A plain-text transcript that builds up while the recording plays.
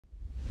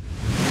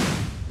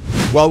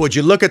Well, would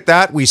you look at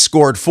that? We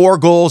scored 4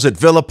 goals at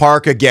Villa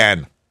Park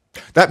again.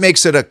 That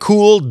makes it a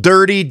cool,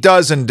 dirty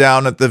dozen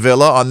down at the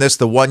Villa on this,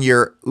 the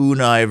 1-year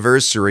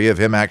Unai-versary of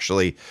him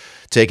actually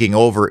taking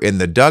over in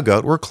the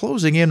dugout. We're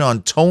closing in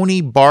on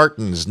Tony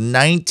Barton's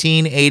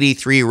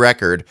 1983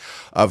 record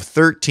of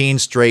 13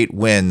 straight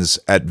wins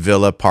at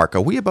Villa Park.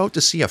 Are we about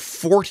to see a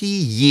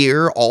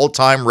 40-year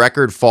all-time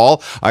record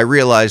fall? I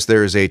realize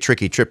there's a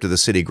tricky trip to the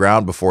city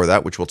ground before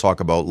that, which we'll talk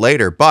about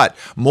later. But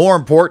more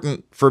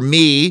important for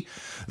me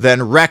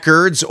than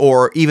records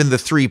or even the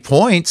 3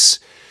 points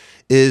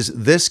is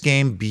this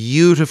game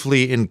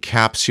beautifully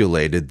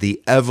encapsulated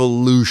the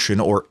evolution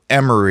or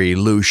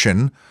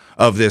Emery-lution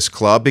of this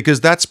club,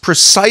 because that's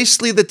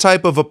precisely the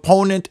type of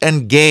opponent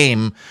and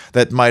game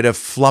that might have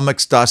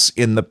flummoxed us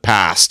in the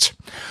past.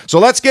 So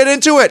let's get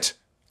into it.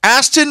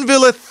 Aston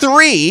Villa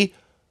 3,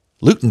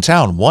 Luton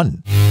Town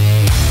 1.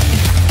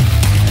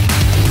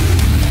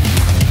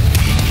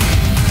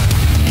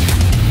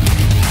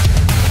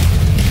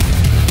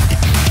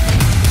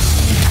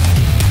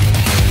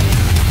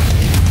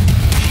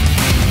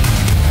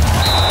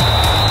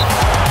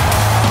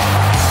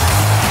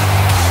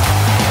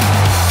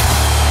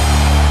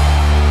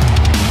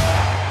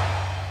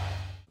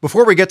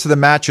 Before we get to the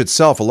match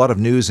itself, a lot of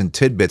news and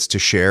tidbits to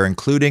share,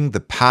 including the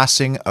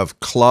passing of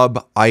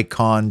club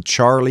icon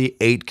Charlie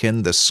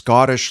Aitken, the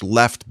Scottish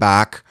left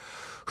back,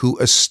 who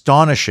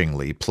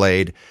astonishingly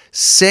played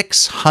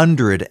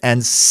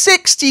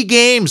 660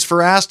 games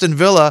for Aston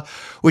Villa,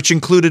 which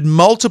included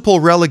multiple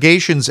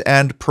relegations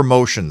and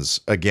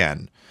promotions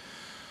again.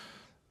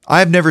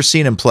 I've never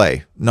seen him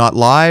play, not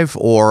live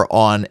or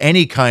on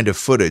any kind of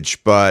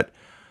footage, but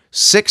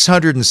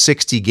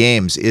 660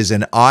 games is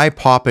an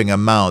eye-popping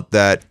amount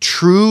that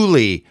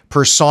truly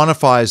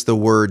personifies the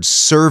word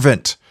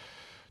servant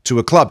to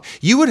a club.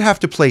 You would have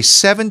to play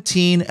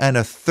 17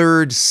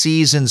 1/3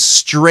 seasons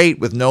straight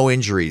with no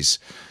injuries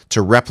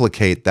to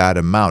replicate that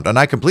amount. And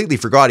I completely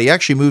forgot, he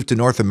actually moved to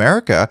North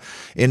America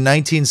in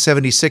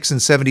 1976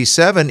 and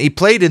 77. He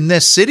played in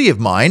this city of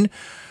mine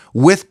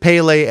with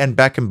Pele and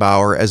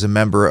Beckenbauer as a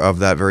member of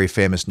that very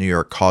famous New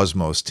York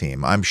Cosmos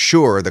team. I'm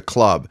sure the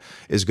club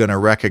is going to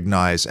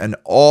recognize an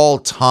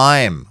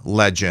all-time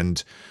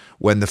legend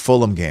when the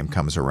Fulham game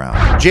comes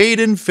around.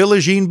 Jadon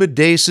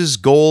Philogene-Bedese's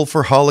goal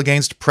for Hull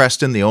against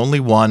Preston, the only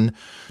one,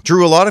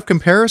 drew a lot of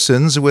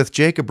comparisons with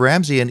Jacob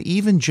Ramsey and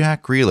even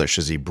Jack Grealish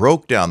as he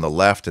broke down the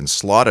left and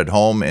slotted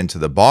home into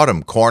the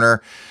bottom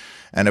corner.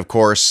 And of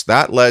course,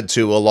 that led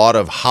to a lot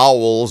of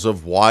howls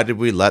of why did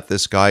we let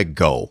this guy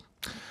go?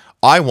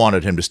 I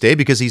wanted him to stay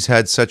because he's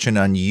had such an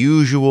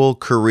unusual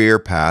career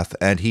path,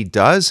 and he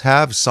does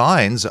have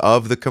signs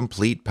of the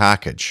complete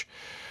package.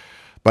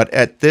 But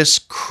at this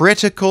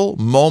critical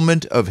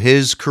moment of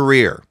his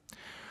career,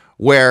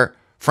 where,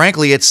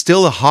 frankly, it's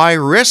still a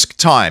high-risk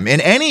time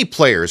in any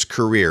player's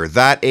career,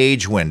 that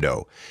age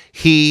window,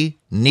 he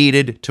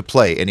needed to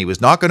play, and he was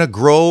not going to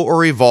grow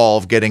or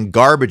evolve getting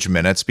garbage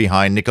minutes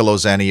behind Nicolo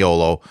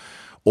Zaniolo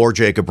or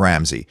Jacob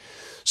Ramsey.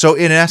 So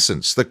in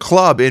essence, the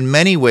club in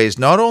many ways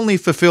not only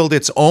fulfilled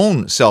its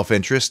own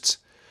self-interests,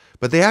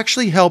 but they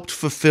actually helped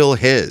fulfill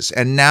his.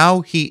 And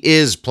now he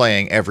is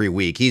playing every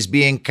week. He's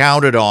being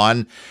counted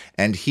on,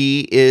 and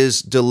he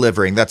is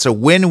delivering. That's a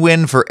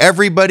win-win for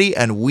everybody,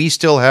 and we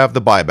still have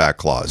the buyback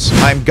clause.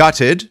 I'm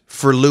gutted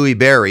for Louis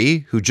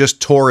Barry, who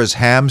just tore his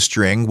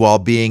hamstring while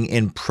being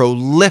in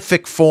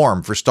prolific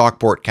form for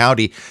Stockport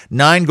County.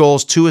 9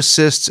 goals, 2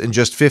 assists in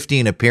just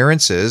 15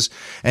 appearances.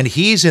 And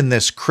he's in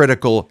this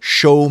critical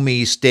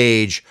show-me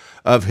stage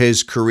of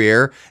his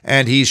career,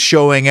 and he's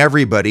showing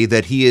everybody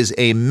that he is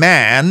a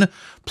man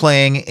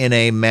playing in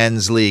a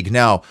men's league.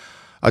 Now,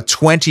 a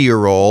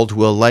 20-year-old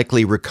will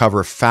likely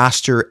recover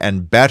faster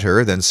and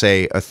better than,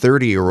 say, a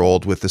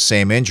 30-year-old with the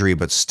same injury,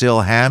 but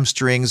still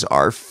hamstrings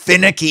are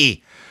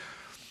finicky.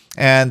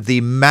 And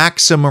the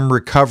maximum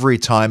recovery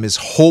time is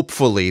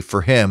hopefully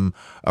for him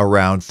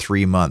around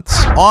 3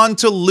 months. On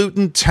to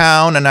Luton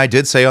Town, and I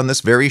did say on this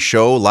very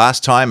show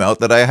last time out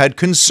that I had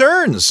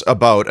concerns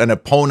about an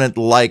opponent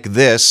like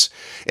this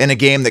in a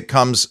game that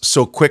comes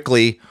so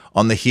quickly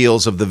on the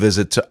heels of the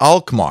visit to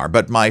Alkmaar,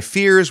 but my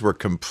fears were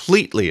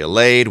completely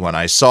allayed when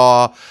I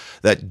saw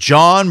that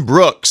John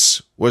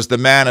Brooks was the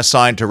man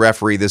assigned to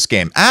referee this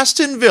game.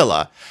 Aston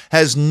Villa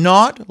has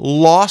not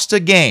lost a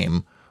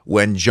game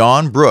when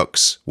John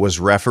Brooks was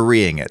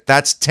refereeing it.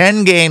 That's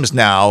 10 games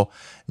now,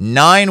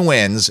 9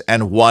 wins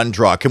and 1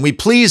 draw. Can we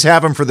please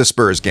have him for the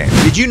Spurs game?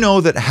 Did you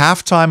know that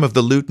halftime of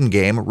the Luton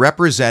game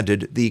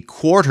represented the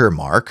quarter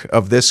mark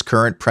of this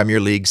current Premier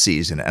League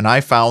season? And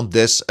I found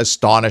this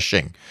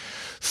astonishing.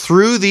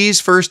 Through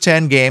these first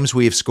 10 games,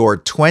 we've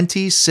scored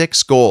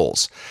 26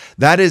 goals.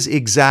 That is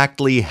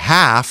exactly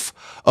half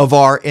of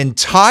our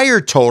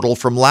entire total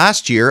from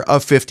last year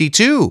of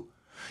 52.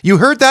 You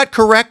heard that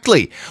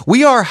correctly.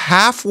 We are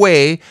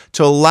halfway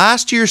to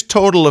last year's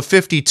total of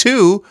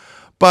 52,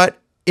 but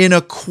in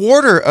a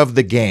quarter of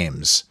the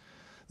games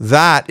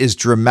That is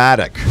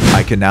dramatic.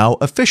 I can now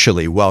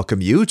officially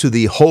welcome you to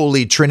the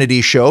Holy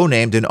Trinity Show,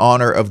 named in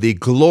honor of the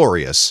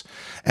glorious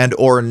and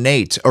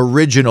ornate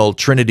original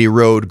Trinity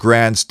Road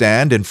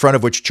grandstand, in front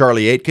of which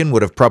Charlie Aitken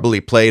would have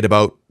probably played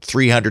about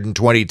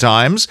 320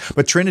 times.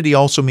 But Trinity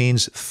also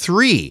means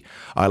three.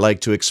 I like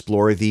to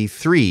explore the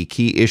three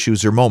key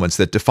issues or moments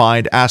that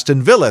defined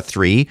Aston Villa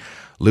 3,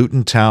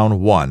 Luton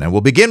Town 1. And we'll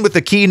begin with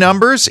the key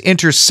numbers.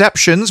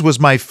 Interceptions was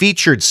my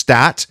featured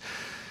stat.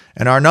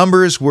 And our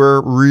numbers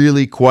were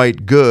really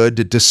quite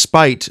good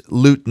despite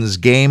Luton's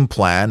game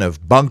plan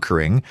of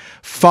bunkering.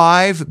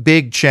 5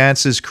 big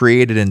chances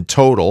created in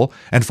total,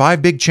 and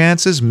 5 big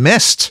chances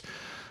missed.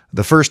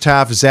 The first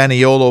half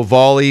Zaniolo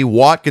volley,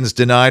 Watkins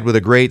denied with a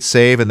great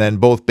save, and then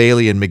both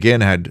Bailey and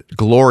McGinn had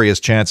glorious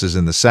chances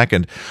in the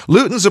second.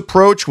 Luton's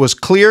approach was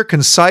clear,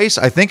 concise.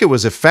 I think it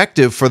was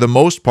effective for the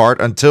most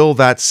part until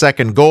that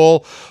second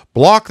goal.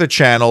 Block the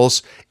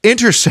channels,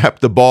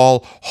 intercept the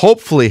ball,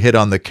 hopefully hit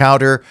on the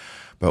counter.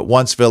 But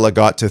once Villa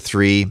got to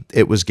 3,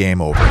 it was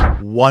game over.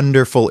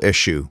 Wonderful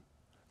issue.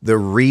 The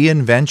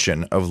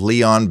reinvention of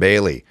Leon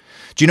Bailey.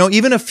 Do you know,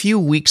 even a few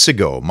weeks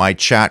ago, my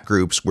chat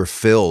groups were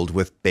filled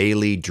with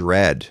Bailey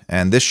dread.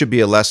 And this should be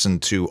a lesson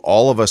to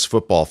all of us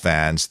football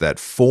fans that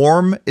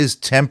form is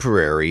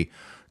temporary,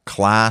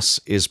 class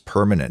is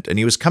permanent. And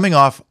he was coming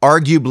off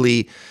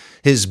arguably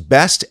his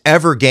best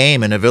ever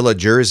game in a Villa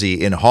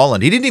jersey in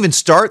Holland. He didn't even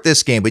start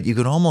this game, but you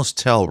could almost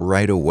tell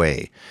right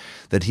away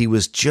that he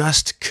was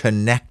just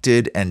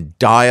connected and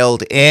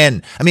dialed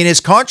in. I mean,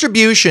 his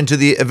contribution to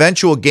the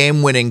eventual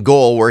game-winning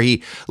goal, where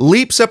he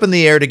leaps up in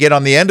the air to get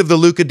on the end of the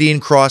Luca Dean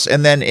cross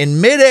and then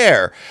in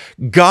midair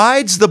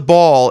guides the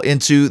ball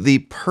into the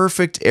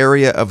perfect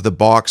area of the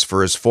box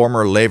for his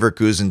former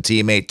Leverkusen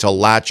teammate to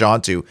latch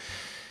onto.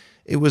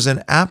 It was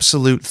an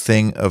absolute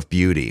thing of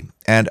beauty.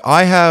 And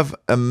I have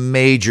a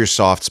major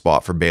soft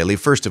spot for Bailey.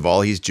 First of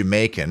all, he's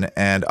Jamaican,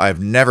 and I've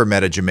never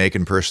met a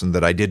Jamaican person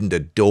that I didn't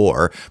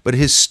adore. But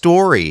his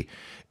story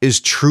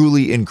is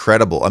truly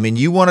incredible. I mean,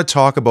 you want to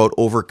talk about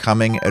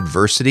overcoming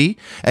adversity?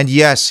 And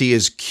yes, he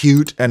is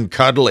cute and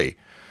cuddly.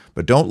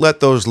 But don't let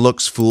those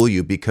looks fool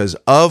you, because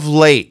of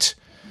late,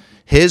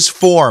 his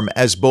form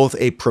as both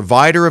a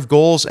provider of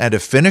goals and a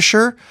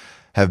finisher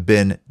have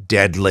been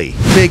deadly.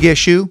 Big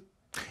issue.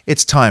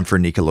 It's time for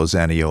Nicolo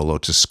Zaniolo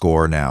to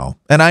score now.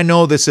 And I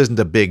know this isn't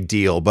a big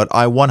deal, but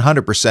I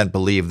 100%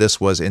 believe this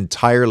was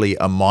entirely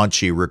a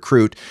Monchi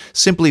recruit,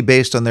 simply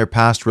based on their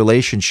past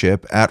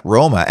relationship at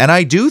Roma. And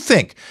I do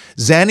think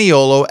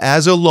Zaniolo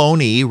as a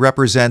loanee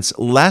represents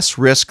less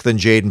risk than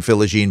Jadon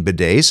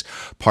Philogene-Bidace,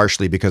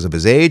 partially because of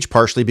his age,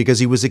 partially because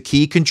he was a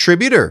key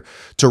contributor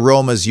to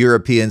Roma's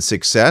European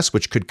success,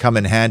 which could come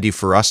in handy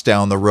for us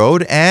down the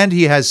road. And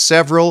he has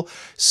several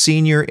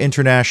senior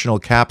international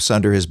caps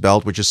under his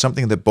belt, which is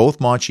something that both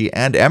Monchi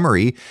and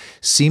Emery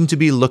seem to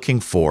be looking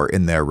for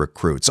in their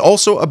recruits.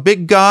 Also a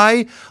big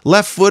guy,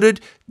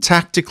 left-footed,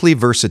 tactically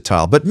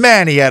versatile. But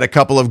man, he had a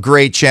couple of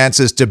great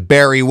chances to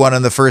bury one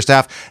in the first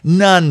half.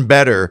 None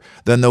better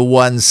than the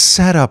one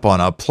set up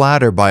on a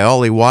platter by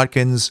Ollie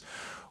Watkins,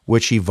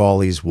 which he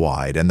volleys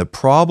wide. And the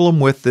problem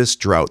with this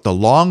drought, the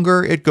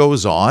longer it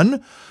goes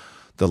on,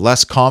 the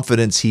less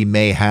confidence he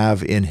may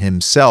have in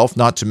himself,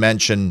 not to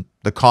mention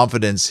the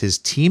confidence his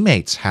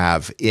teammates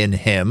have in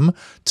him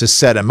to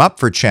set him up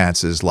for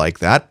chances like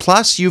that.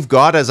 Plus, you've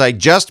got, as I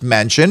just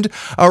mentioned,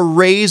 a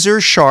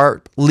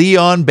razor-sharp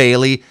Leon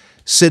Bailey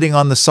sitting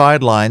on the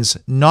sidelines,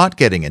 not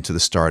getting into the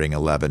starting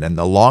 11. And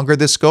the longer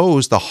this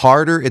goes, the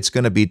harder it's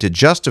going to be to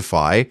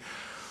justify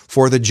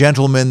for the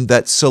gentleman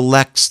that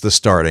selects the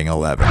starting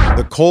 11.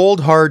 The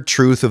cold, hard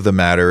truth of the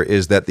matter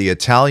is that the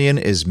Italian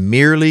is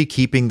merely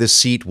keeping the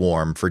seat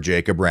warm for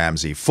Jacob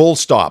Ramsey. Full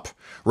stop.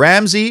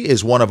 Ramsey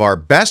is one of our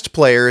best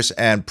players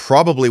and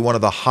probably one of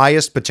the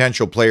highest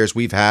potential players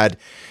we've had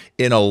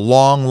in a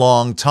long,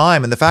 long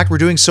time. And the fact we're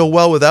doing so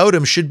well without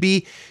him should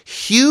be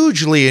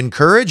hugely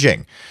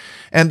encouraging.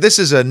 And this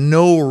is a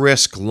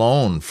no-risk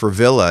loan for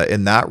Villa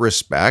in that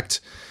respect.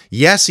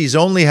 Yes, he's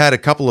only had a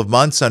couple of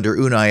months under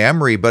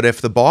Unai-Emery, but if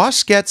the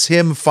boss gets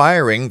him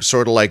firing,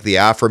 sort of like the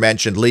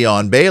aforementioned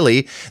Leon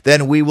Bailey,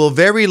 then we will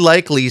very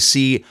likely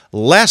see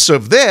less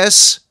of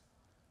this.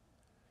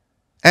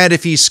 And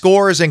if he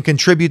scores and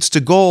contributes to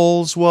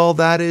goals, well,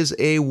 that is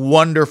a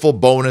wonderful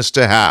bonus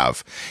to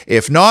have.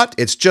 If not,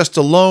 it's just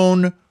a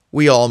loan.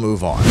 We all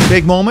move on.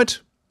 Big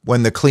moment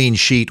when the clean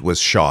sheet was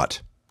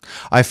shot.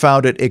 I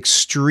found it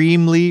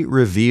extremely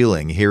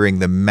revealing hearing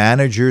the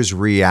manager's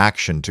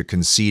reaction to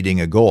conceding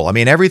a goal. I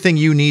mean, everything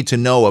you need to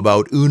know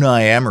about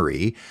Unai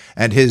Emery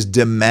and his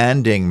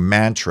demanding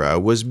mantra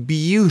was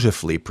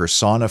beautifully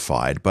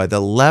personified by the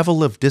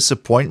level of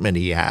disappointment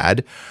he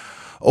had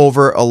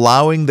over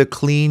allowing the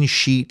clean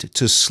sheet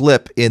to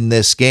slip in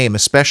this game,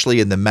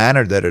 especially in the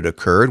manner that it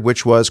occurred,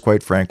 which was,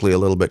 quite frankly, a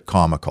little bit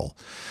comical.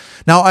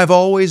 Now, I've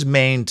always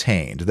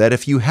maintained that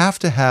if you have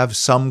to have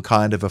some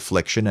kind of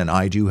affliction, and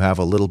I do have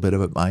a little bit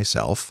of it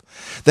myself,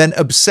 then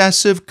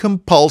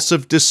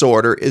obsessive-compulsive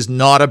disorder is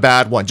not a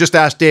bad one. Just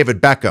ask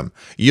David Beckham.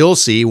 You'll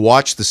see,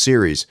 watch the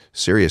series.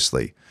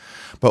 Seriously.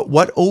 But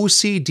what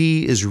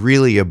OCD is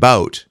really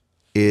about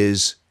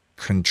is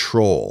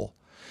control.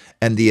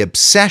 And the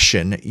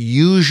obsession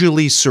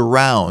usually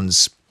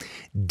surrounds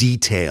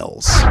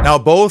details. Now,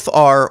 both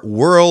are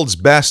world's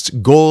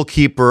best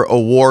goalkeeper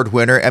award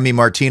winner, Emi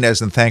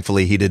Martinez, and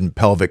thankfully he didn't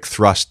pelvic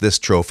thrust this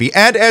trophy.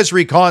 And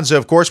Ezri Konsa,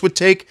 of course, would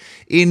take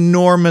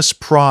enormous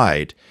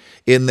pride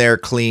in their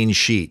clean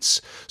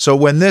sheets. So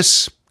when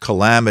this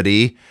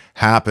calamity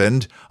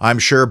happened, I'm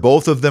sure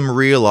both of them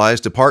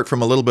realized, apart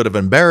from a little bit of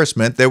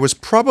embarrassment, there was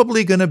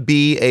probably going to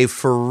be a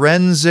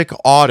forensic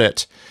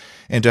audit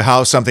into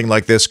how something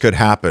like this could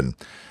happen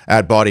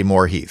at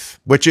Bodymoor Heath,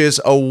 which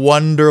is a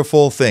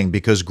wonderful thing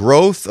because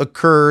growth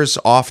occurs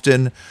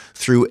often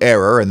through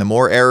error, and the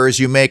more errors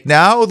you make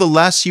now, the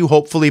less you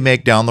hopefully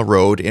make down the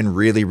road in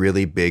really,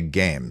 really big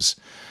games.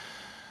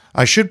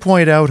 I should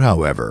point out,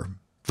 however,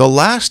 the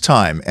last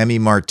time Emi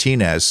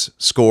Martinez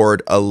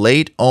scored a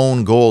late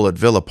own goal at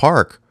Villa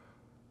Park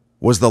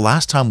was the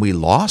last time we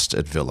lost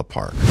at Villa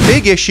Park.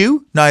 Big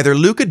issue, neither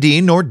Luca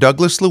Dean nor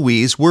Douglas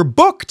Luiz were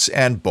booked,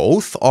 and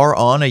both are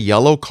on a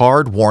yellow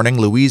card warning.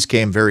 Luiz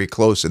came very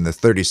close in the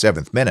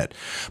 37th minute.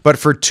 But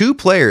for two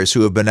players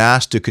who have been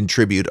asked to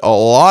contribute a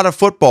lot of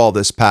football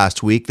this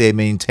past week, they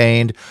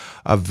maintained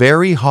a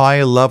very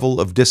high level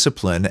of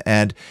discipline,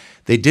 and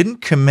they didn't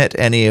commit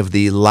any of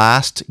the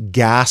last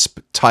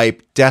gasp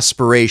type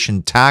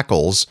desperation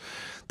tackles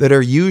that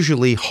are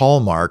usually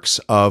hallmarks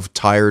of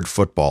tired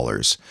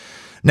footballers.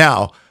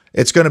 Now,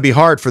 it's going to be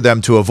hard for them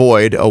to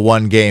avoid a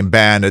one-game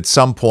ban at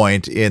some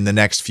point in the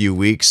next few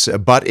weeks,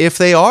 but if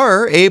they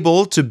are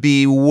able to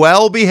be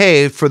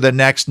well-behaved for the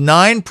next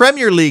 9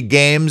 Premier League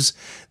games,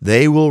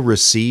 they will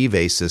receive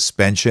a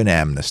suspension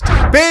amnesty.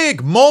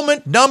 Big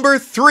moment number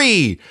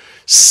 3,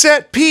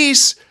 set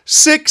piece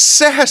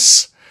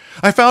success.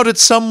 I found it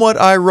somewhat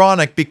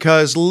ironic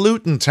because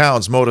Luton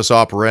Town's modus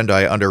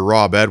operandi under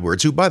Rob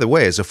Edwards, who, by the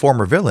way, is a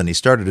former villain, he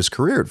started his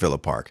career at Villa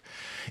Park,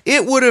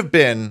 it would have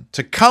been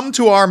to come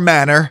to our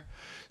manor,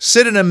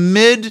 sit in a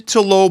mid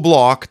to low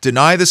block,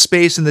 deny the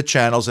space in the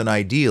channels, and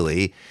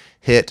ideally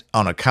hit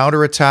on a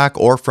counterattack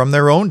or from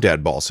their own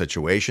dead ball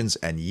situations.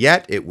 And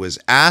yet it was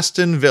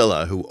Aston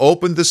Villa who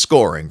opened the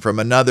scoring from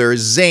another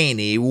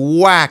zany,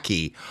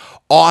 wacky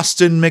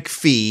Austin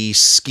McPhee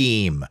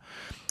scheme.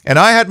 And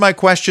I had my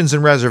questions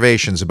and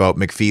reservations about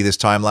McPhee this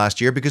time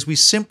last year because we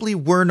simply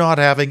were not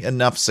having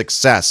enough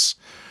success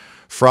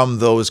from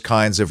those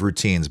kinds of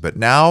routines. But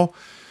now,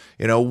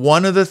 you know,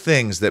 one of the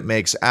things that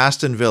makes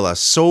Aston Villa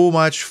so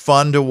much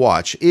fun to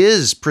watch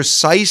is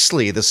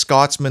precisely the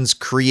Scotsman's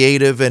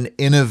creative and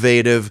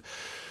innovative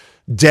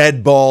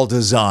dead ball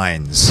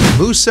designs.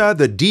 Musa,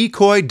 the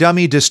decoy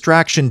dummy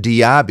distraction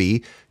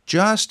Diaby,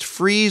 just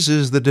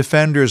freezes the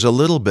defenders a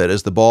little bit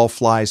as the ball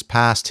flies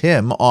past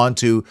him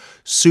onto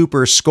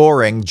super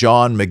scoring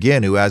John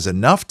McGinn, who has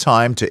enough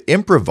time to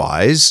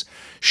improvise,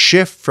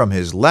 shift from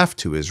his left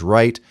to his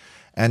right,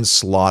 and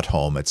slot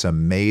home. It's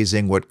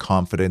amazing what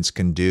confidence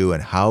can do,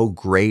 and how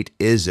great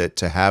is it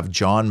to have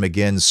John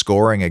McGinn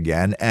scoring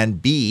again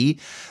and be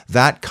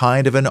that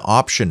kind of an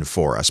option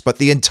for us. But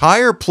the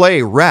entire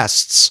play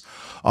rests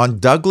on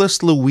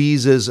Douglas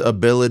Luiz's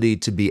ability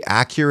to be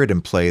accurate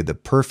and play the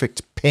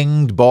perfect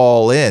pinged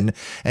ball in,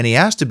 and he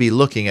has to be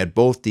looking at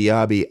both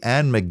Diaby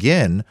and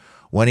McGinn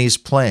when he's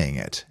playing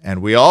it.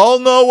 And we all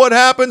know what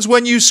happens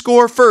when you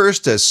score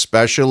first,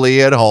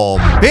 especially at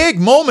home. Big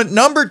moment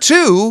number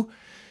 2,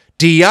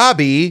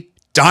 Diaby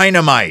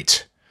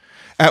dynamite.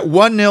 At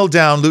 1-0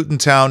 down, Luton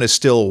Town is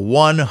still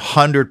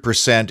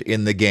 100%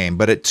 in the game.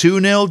 But at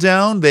 2-0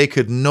 down, they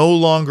could no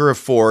longer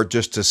afford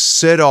just to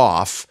sit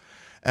off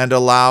and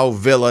allow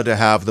Villa to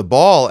have the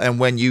ball. And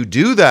when you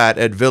do that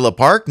at Villa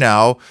Park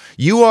now,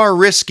 you are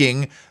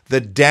risking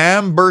the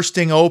dam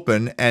bursting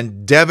open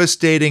and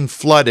devastating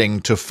flooding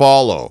to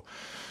follow.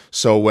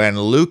 So when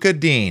Luca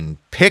Dean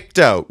picked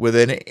out with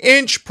an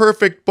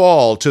inch-perfect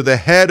ball to the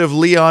head of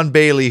Leon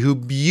Bailey, who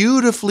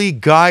beautifully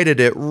guided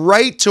it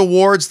right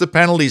towards the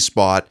penalty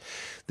spot,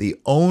 the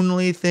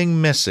only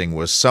thing missing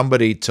was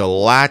somebody to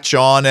latch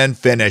on and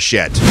finish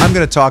it. I'm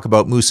going to talk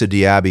about Moussa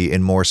Diaby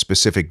in more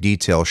specific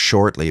detail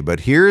shortly,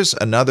 but here's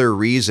another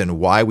reason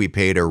why we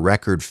paid a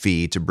record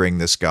fee to bring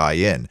this guy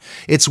in.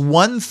 It's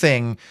one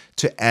thing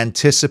to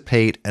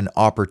anticipate an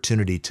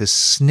opportunity to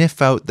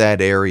sniff out that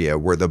area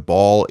where the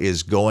ball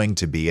is going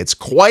to be. It's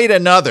quite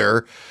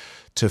another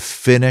to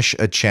finish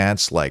a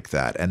chance like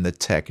that. And the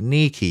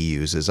technique he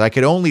uses, I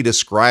could only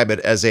describe it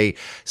as a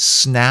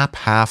snap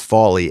half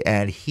volley,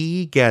 and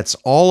he gets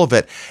all of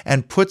it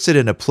and puts it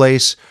in a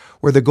place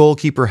where the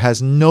goalkeeper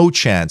has no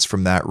chance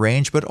from that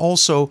range, but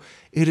also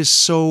it is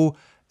so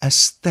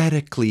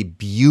aesthetically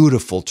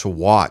beautiful to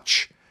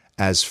watch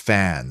as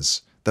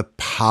fans. The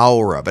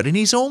power of it. And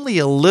he's only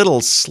a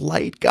little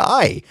slight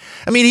guy.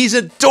 I mean, he's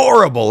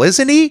adorable,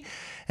 isn't he?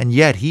 And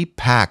yet he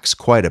packs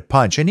quite a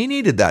punch, and he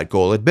needed that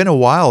goal. It'd been a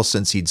while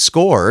since he'd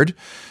scored,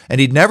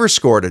 and he'd never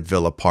scored at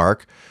Villa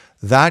Park.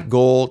 That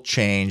goal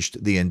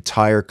changed the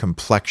entire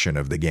complexion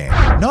of the game.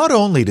 Not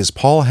only does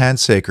Paul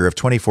Handsaker of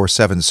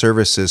 24/7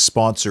 Services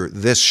sponsor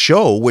this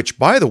show, which,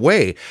 by the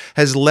way,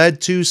 has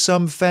led to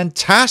some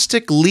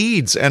fantastic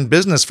leads and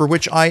business for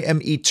which I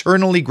am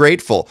eternally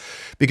grateful,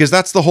 because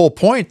that's the whole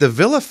point. The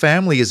Villa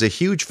family is a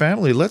huge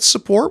family. Let's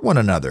support one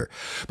another.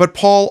 But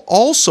Paul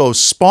also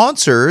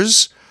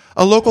sponsors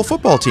a local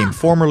football team,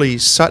 formerly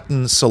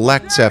Sutton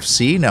Selects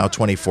FC, now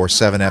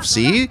 24/7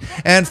 FC.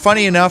 And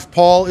funny enough,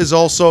 Paul is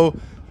also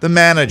the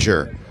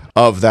manager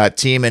of that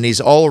team, and he's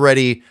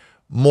already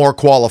more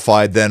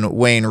qualified than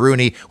Wayne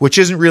Rooney, which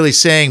isn't really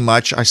saying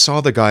much. I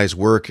saw the guy's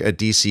work at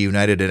DC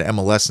United and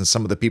MLS and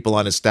some of the people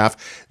on his staff.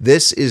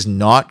 This is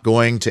not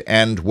going to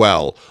end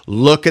well.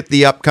 Look at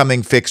the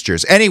upcoming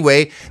fixtures.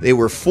 Anyway, they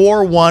were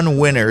 4-1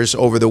 winners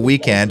over the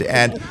weekend,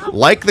 and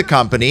like the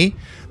company,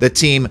 the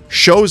team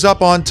shows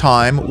up on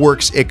time,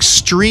 works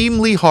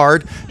extremely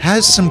hard,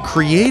 has some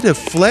creative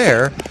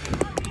flair,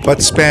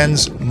 but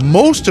spends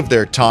most of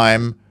their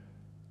time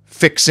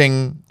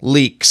fixing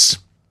leaks.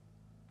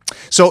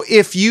 So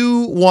if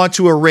you want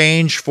to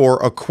arrange for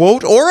a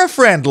quote or a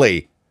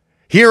friendly,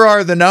 here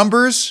are the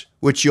numbers,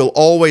 which you'll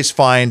always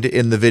find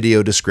in the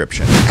video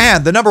description.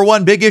 And the number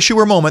one big issue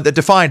or moment that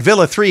defined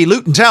Villa 3,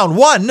 Luton Town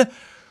 1,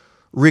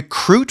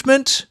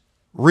 recruitment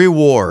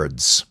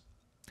rewards.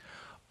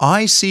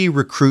 I see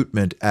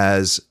recruitment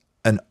as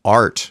an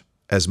art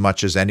as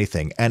much as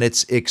anything, and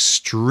it's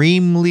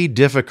extremely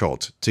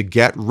difficult to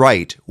get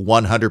right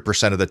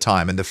 100% of the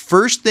time. And the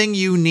first thing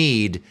you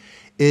need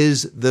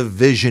is the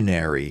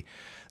visionary,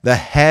 the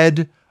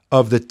head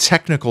of the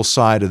technical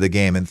side of the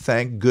game. And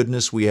thank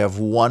goodness we have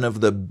one of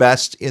the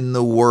best in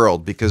the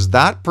world, because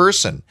that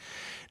person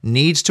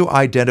needs to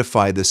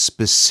identify the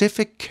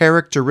specific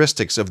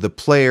characteristics of the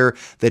player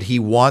that he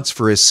wants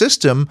for his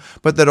system,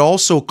 but that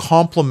also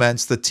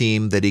complements the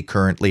team that he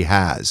currently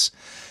has.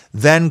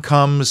 Then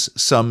comes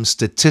some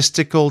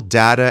statistical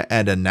data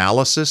and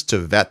analysis to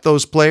vet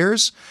those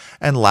players.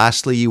 And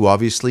lastly, you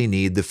obviously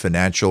need the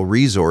financial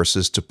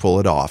resources to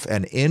pull it off.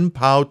 And in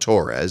Pau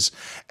Torres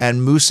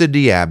and Moussa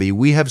Diaby,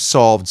 we have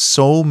solved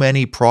so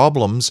many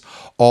problems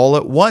all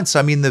at once.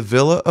 I mean, the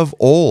Villa of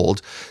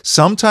old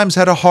sometimes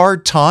had a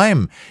hard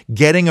time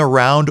getting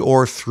around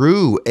or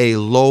through a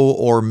low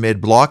or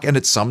mid block,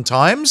 and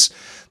sometimes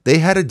they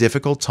had a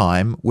difficult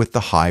time with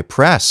the high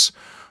press.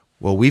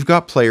 Well, we've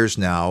got players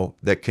now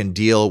that can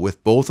deal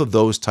with both of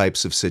those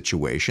types of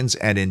situations.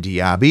 And in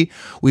Diaby,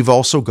 we've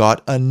also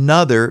got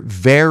another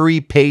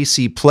very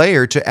pacey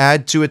player to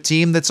add to a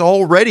team that's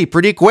already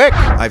pretty quick.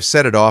 I've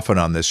said it often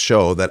on this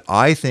show that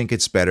I think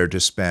it's better to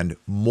spend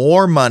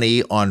more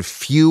money on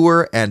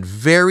fewer and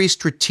very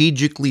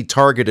strategically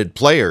targeted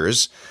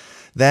players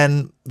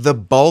than the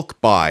bulk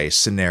buy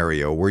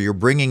scenario where you're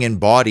bringing in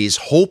bodies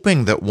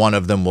hoping that one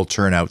of them will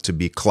turn out to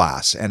be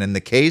class. And in the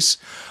case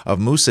of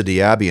Moussa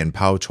Diaby and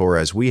Pau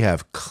Torres, we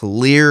have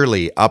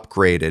clearly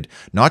upgraded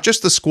not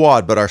just the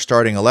squad, but our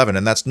starting 11.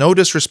 And that's no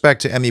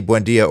disrespect to Emi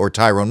Buendia or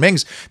Tyrone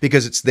Mings,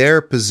 because it's their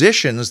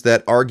positions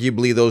that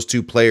arguably those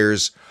two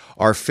players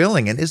are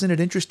filling. And isn't it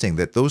interesting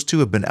that those two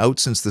have been out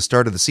since the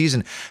start of the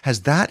season?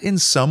 Has that in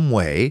some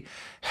way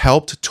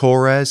helped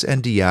Torres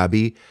and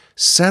Diaby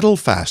settle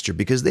faster,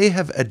 because they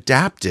have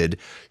adapted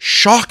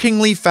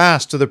shockingly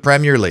fast to the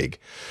Premier League?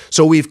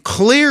 So we've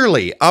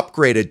clearly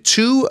upgraded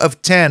 2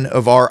 of 10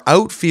 of our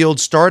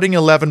outfield starting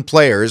 11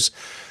 players.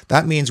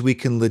 That means we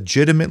can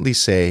legitimately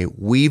say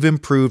we've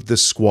improved the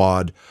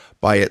squad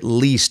by at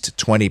least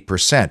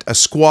 20%, a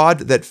squad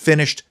that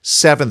finished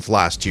 7th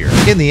last year.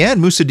 In the end,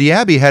 Moussa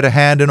Diaby had a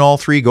hand in all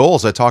 3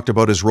 goals. I talked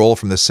about his role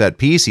from the set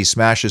piece. He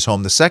smashes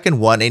home the second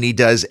one, and he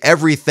does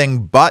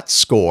everything but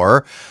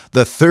score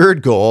the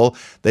third goal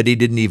that he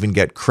didn't even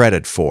get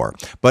credit for.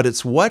 But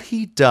it's what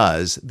he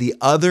does the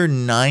other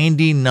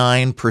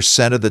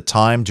 99% of the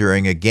time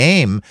during a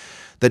game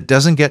that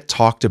doesn't get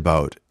talked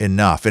about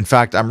enough. In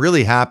fact, I'm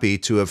really happy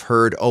to have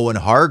heard Owen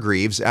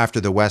Hargreaves after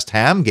the West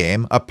Ham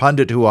game, a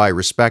pundit who I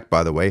respect,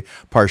 by the way,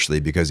 partially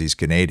because he's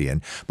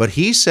Canadian, but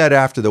he said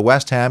after the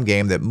West Ham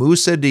game that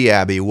Moussa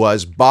Diaby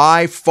was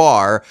by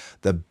far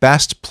the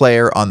best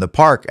player on the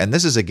park. And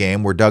this is a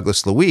game where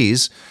Douglas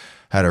Luiz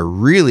had a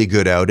really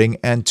good outing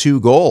and 2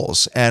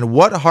 goals. And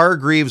what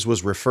Hargreaves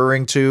was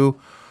referring to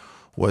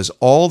was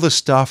all the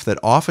stuff that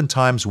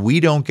oftentimes we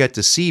don't get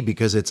to see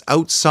because it's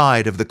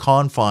outside of the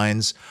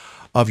confines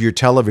of your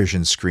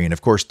television screen.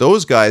 Of course,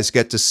 those guys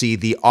get to see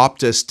the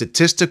Opta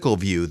statistical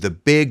view, the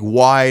big,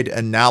 wide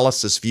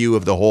analysis view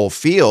of the whole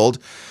field.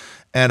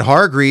 And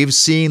Hargreaves,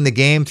 seeing the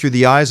game through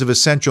the eyes of a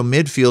central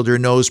midfielder,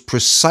 knows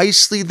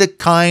precisely the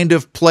kind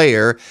of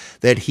player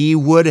that he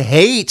would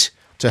hate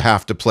to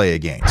have to play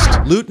against.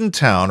 Luton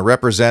Town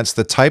represents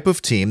the type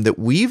of team that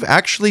we've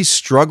actually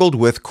struggled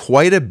with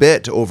quite a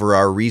bit over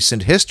our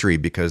recent history,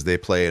 because they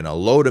play in a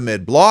low to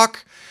mid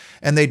block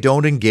and they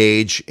don't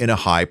engage in a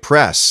high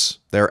press.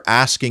 They're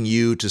asking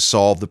you to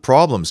solve the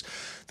problems.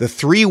 The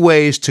 3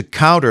 ways to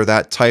counter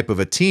that type of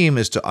a team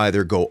is to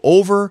either go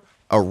over,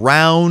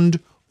 around,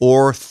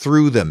 or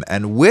through them.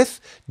 And with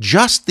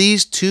just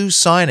these two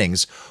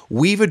signings,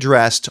 we've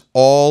addressed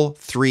all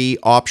three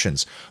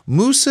options.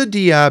 Moussa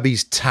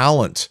Diaby's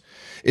talent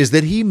is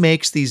that he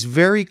makes these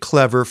very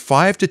clever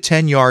 5 to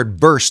 10 yard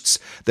bursts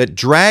that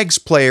drags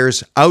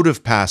players out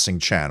of passing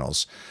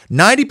channels.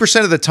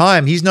 90% of the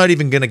time, he's not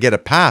even going to get a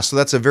pass. So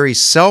that's a very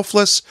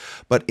selfless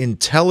but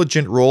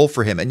intelligent role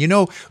for him. And you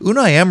know,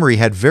 Unai-Emery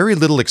had very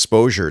little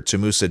exposure to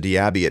Moussa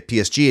Diaby at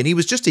PSG, and he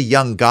was just a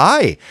young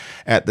guy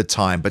at the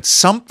time. But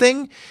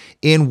something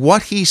in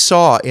what he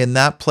saw in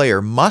that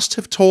player must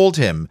have told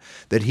him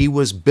that he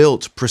was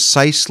built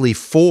precisely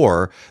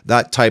for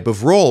that type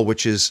of role,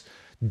 which is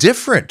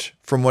different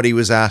from what he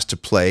was asked to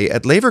play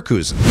at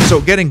Leverkusen. So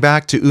getting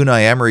back to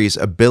Unai Emery's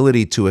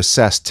ability to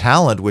assess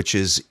talent, which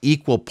is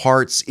equal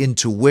parts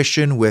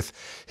intuition with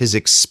his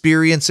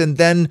experience and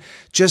then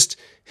just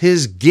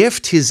his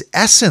gift, his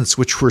essence,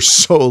 which we're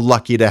so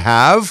lucky to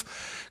have.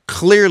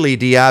 Clearly,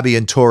 Diaby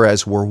and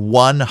Torres were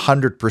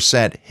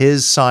 100%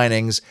 his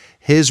signings,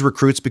 his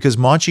recruits, because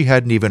Monchi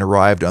hadn't even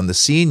arrived on the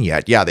scene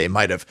yet. Yeah, they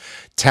might have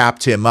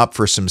tapped him up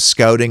for some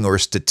scouting or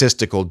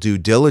statistical due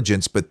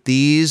diligence, but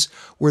these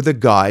were the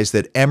guys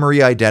that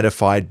Emery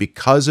identified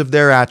because of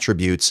their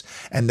attributes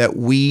and that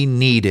we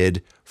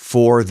needed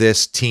for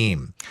this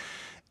team.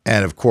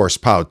 And of course,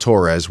 Pau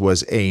Torres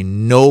was a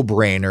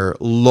no-brainer,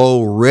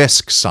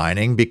 low-risk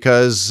signing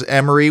because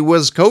Emery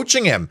was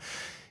coaching him.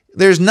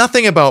 There's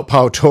nothing about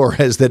Pau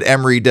Torres that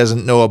Emery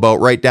doesn't know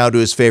about, right down to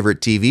his favorite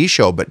TV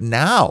show. But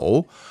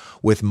now,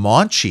 with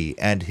Monchi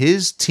and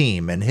his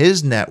team and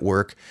his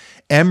network,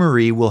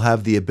 Emery will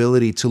have the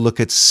ability to look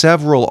at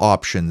several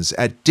options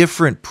at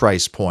different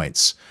price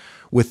points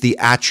with the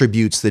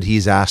attributes that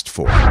he's asked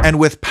for. And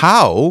with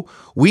Pau,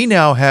 we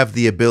now have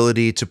the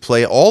ability to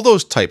play all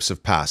those types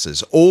of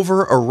passes,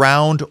 over,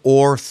 around,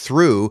 or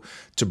through,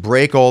 to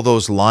break all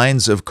those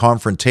lines of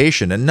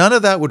confrontation. And none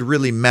of that would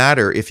really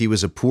matter if he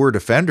was a poor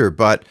defender.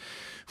 But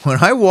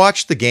when I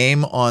watched the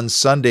game on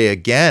Sunday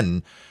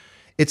again,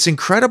 it's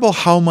incredible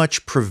how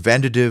much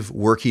preventative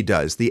work he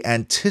does, the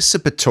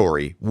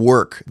anticipatory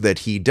work that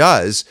he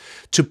does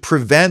to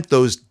prevent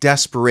those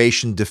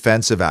desperation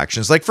defensive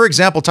actions. Like, for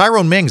example,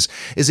 Tyrone Mings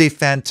is a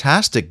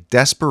fantastic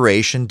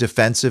desperation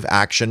defensive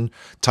action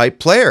type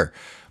player.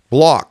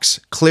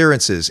 Blocks,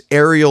 clearances,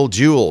 aerial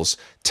duels,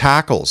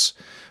 tackles.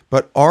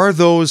 But are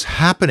those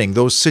happening,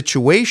 those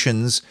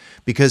situations,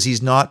 because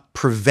he's not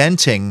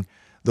preventing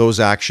those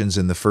actions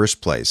in the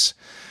first place?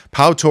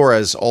 Pau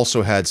Torres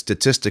also had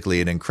statistically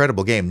an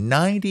incredible game,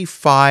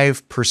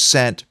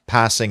 95%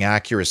 passing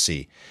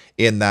accuracy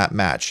in that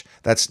match.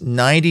 That's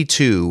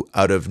 92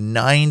 out of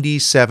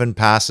 97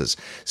 passes.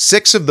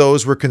 6 of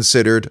those were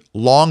considered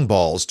long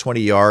balls, 20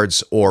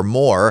 yards or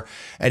more,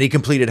 and he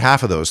completed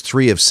half of those,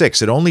 3 of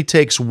 6. It only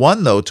takes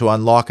 1, though, to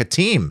unlock a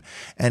team,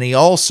 and he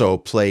also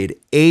played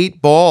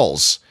 8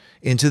 balls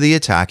into the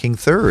attacking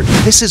third.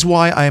 This is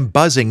why I am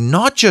buzzing,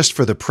 not just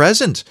for the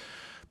present,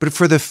 but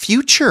for the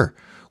future.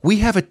 We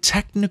have a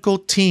technical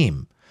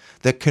team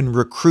that can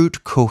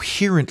recruit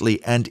coherently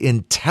and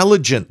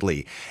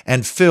intelligently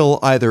and fill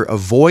either a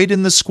void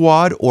in the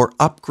squad or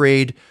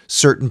upgrade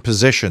certain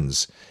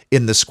positions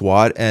in the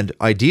squad and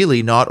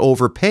ideally not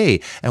overpay.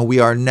 And we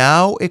are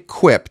now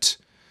equipped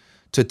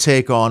to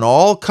take on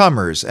all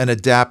comers and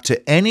adapt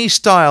to any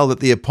style that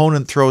the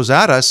opponent throws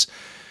at us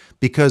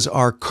because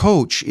our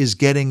coach is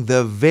getting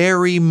the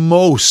very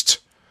most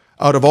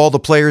out of all the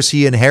players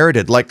he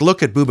inherited. Like,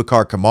 look at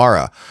Boubacar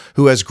Kamara,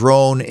 who has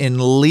grown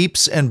in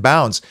leaps and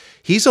bounds.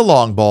 He's a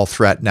long ball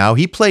threat now.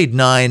 He played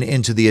 9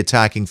 into the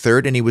attacking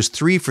third, and he was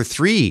 3 for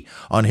 3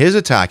 on his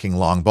attacking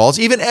long balls.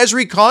 Even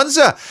Ezri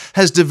Konsa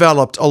has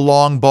developed a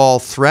long ball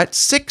threat,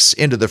 6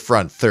 into the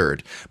front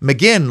third.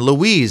 McGinn,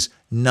 Louise,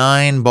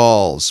 9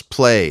 balls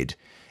played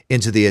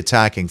into the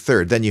attacking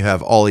third. Then you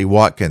have Ollie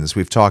Watkins.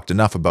 We've talked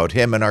enough about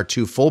him, and our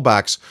 2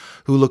 fullbacks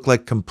who look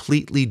like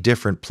completely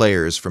different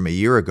players from a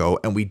year ago.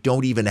 And we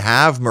don't even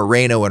have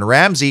Moreno and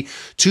Ramsey,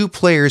 2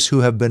 players who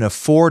have been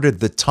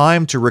afforded the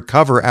time to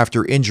recover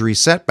after injury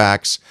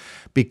setbacks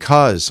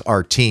because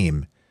our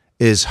team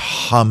is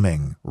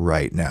humming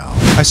right now.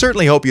 I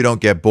certainly hope you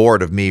don't get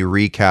bored of me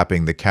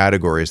recapping the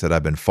categories that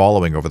I've been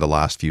following over the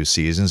last few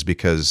seasons,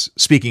 because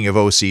speaking of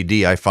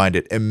OCD, I find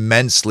it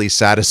immensely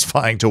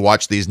satisfying to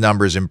watch these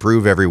numbers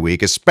improve every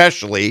week,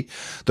 especially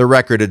the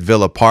record at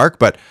Villa Park.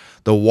 But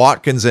the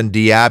Watkins and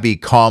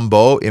Diaby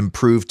combo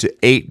improved to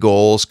 8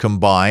 goals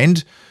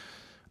combined.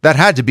 That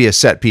had to be a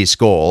set-piece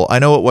goal. I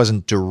know it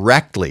wasn't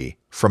directly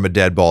from a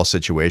dead ball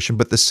situation,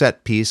 but the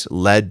set piece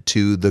led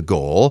to the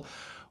goal.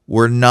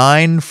 We're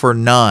 9 for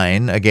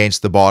 9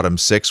 against the bottom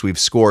 6. We've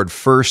scored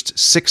first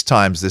 6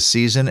 times this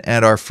season,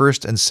 and our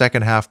first and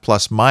second half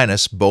plus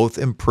minus both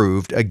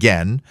improved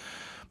again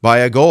by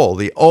a goal.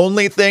 The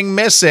only thing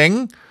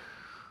missing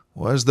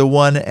was the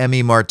one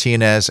Emi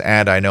Martinez,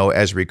 and I know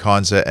Ezri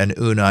Konsa and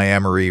Unai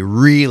Emery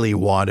really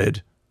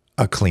wanted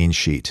a clean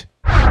sheet.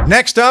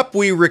 Next up,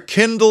 we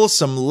rekindle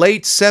some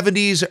late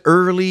 70s,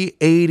 early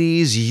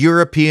 80s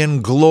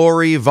European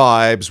glory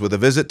vibes with a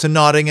visit to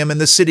Nottingham and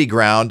the City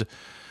Ground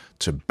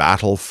to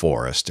battle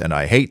Forest. And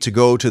I hate to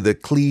go to the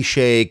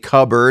cliche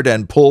cupboard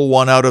and pull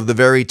one out of the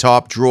very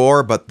top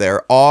drawer, but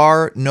there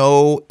are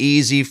no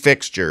easy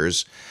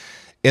fixtures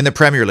in the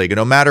Premier League. And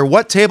no matter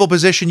what table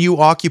position you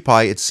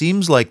occupy, it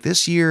seems like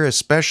this year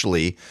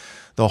especially,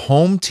 the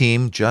home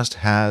team just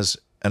has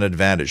an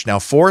advantage. Now,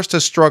 Forest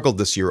has struggled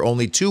this year,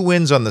 only 2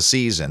 wins on the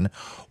season,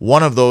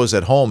 one of those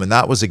at home, and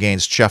that was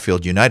against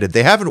Sheffield United.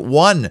 They haven't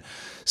won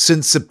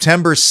since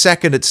September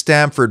 2nd at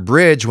Stamford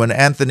Bridge when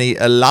Anthony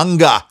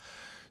Elanga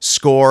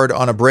scored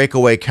on a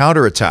breakaway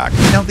counterattack.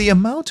 Now, the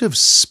amount of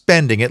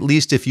spending, at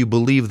least if you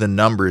believe the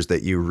numbers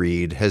that you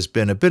read, has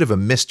been a bit of a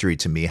mystery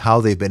to me,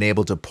 how they've been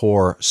able to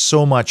pour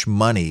so much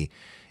money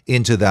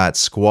into that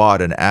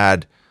squad and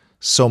add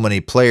so many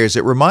players.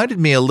 It reminded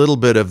me a little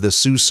bit of the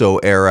Suso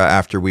era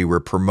after we were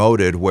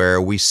promoted, where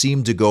we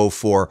seemed to go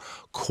for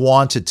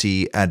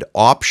quantity and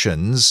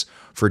options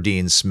for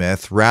Dean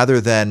Smith rather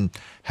than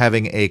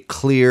having a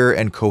clear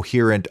and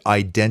coherent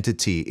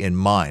identity in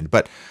mind.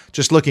 But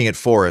just looking at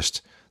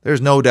Forest, there's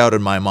no doubt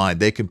in my mind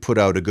they can put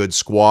out a good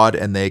squad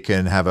and they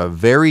can have a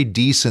very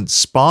decent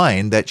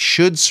spine that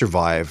should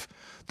survive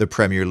the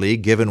Premier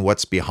League, given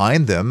what's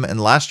behind them. And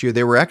last year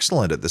they were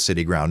excellent at the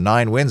City Ground.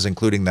 9 wins,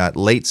 including that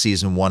late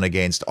season one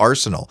against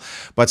Arsenal.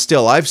 But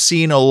still, I've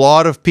seen a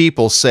lot of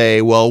people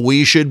say, well,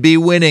 we should be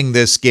winning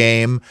this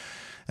game.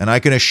 And I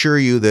can assure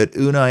you that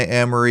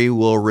Unai-Emery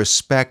will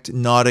respect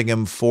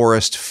Nottingham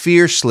Forest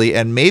fiercely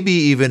and maybe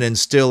even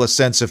instill a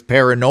sense of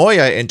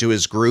paranoia into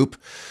his group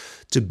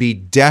to be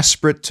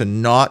desperate to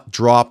not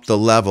drop the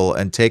level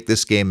and take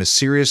this game as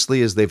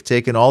seriously as they've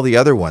taken all the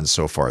other ones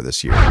so far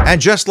this year.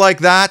 And just like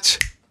that,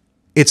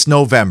 it's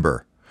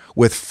November,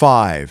 with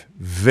 5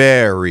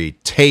 very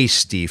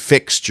tasty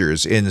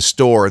fixtures in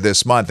store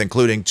this month,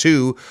 including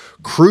 2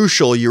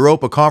 crucial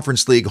Europa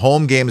Conference League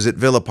home games at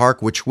Villa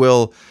Park, which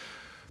will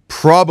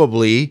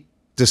probably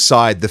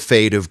decide the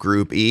fate of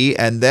Group E.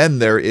 And then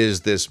there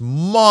is this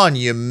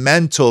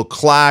monumental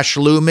clash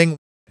looming.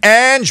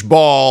 Ange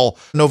Ball,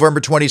 November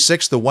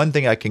 26th. The one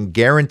thing I can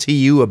guarantee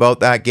you about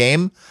that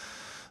game,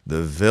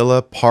 the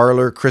Villa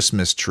Parlour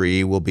Christmas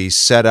tree will be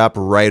set up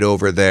right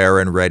over there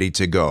and ready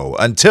to go.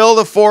 Until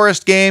the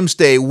Forest game,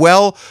 stay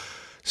well,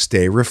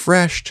 stay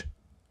refreshed.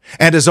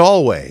 And as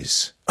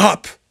always,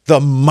 up the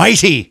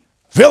mighty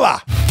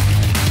Villa!